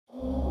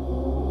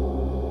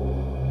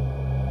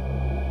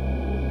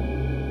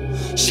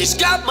She's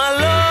got my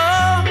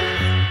love,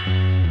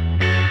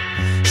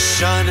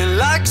 shining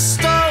like a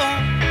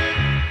star.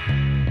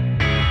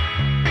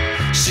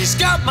 She's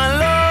got my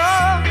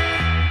love,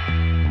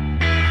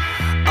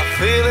 I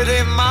feel it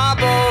in my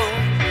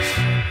bones.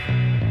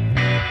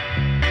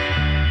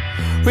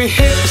 We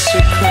hit the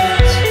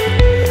secrets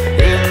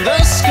in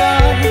the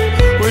sky.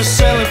 We're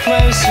selling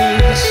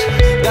places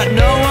that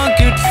no one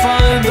could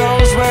find.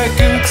 Those were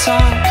good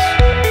times.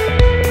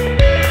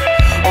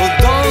 Oh,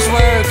 those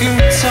were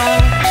good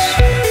times.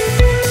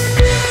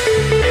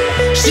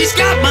 She's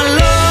got my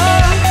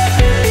love,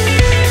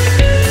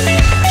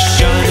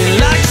 shining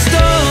like a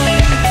stone.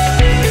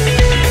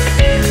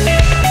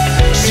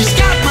 She's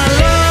got my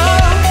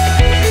love,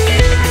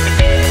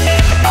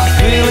 I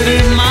feel it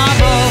in my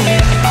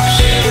bones. I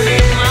feel it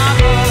in my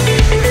bones.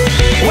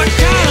 What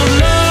kind of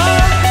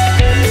love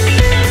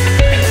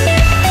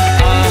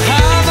I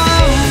have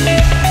on?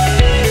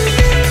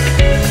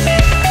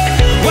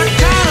 What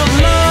kind of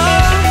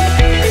love,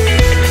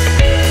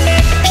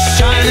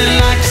 shining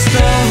like a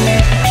stone.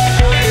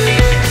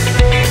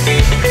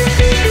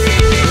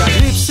 Like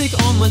lipstick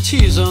on my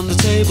tears on the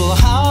table,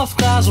 half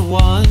glass of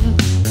wine.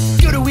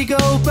 Could we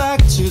go back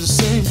to the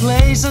same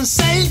place and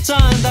same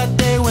time? That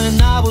day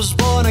when I was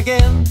born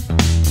again.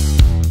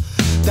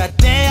 That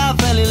day I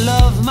fell in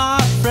love, my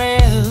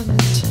friend.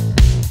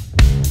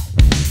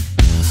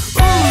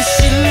 Oh,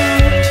 she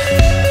looked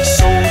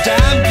so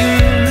damn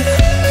good.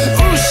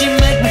 Oh, she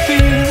made me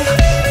feel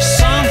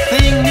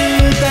something new.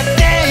 That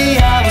day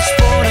I was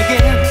born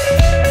again.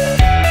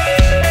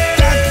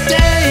 That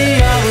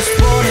day I was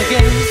born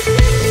again.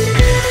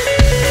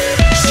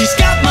 She's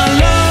got my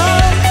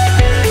love,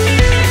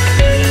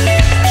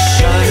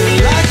 shining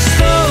like a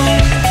stone.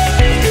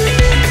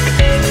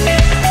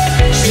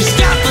 She's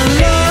got my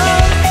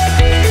love,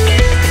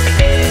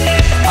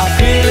 I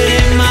feel it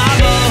in my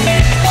bones.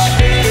 I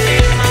feel it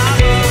in my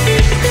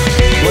bones.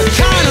 What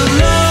kind of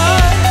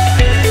love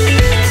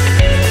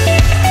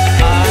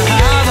I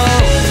have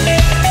on?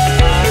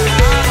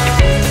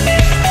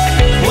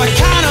 What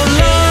kind of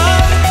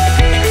love,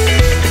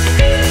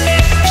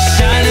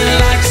 shining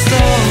like a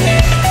stone.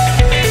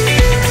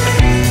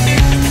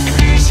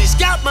 She's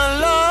got my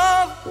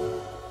love,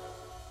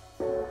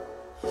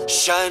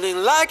 shining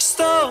like a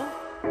stone.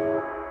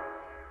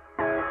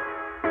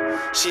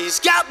 She's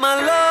got my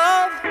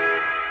love,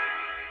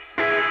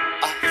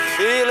 I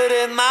feel it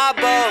in my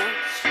bones.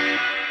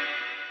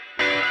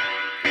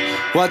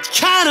 What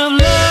kind of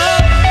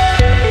love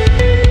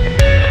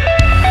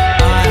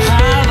I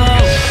have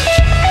on?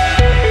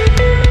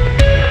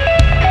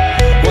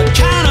 What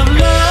kind of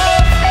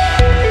love,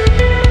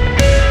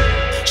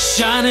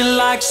 shining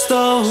like a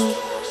stone.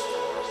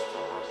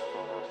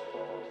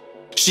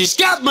 She's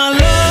got my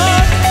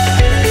love,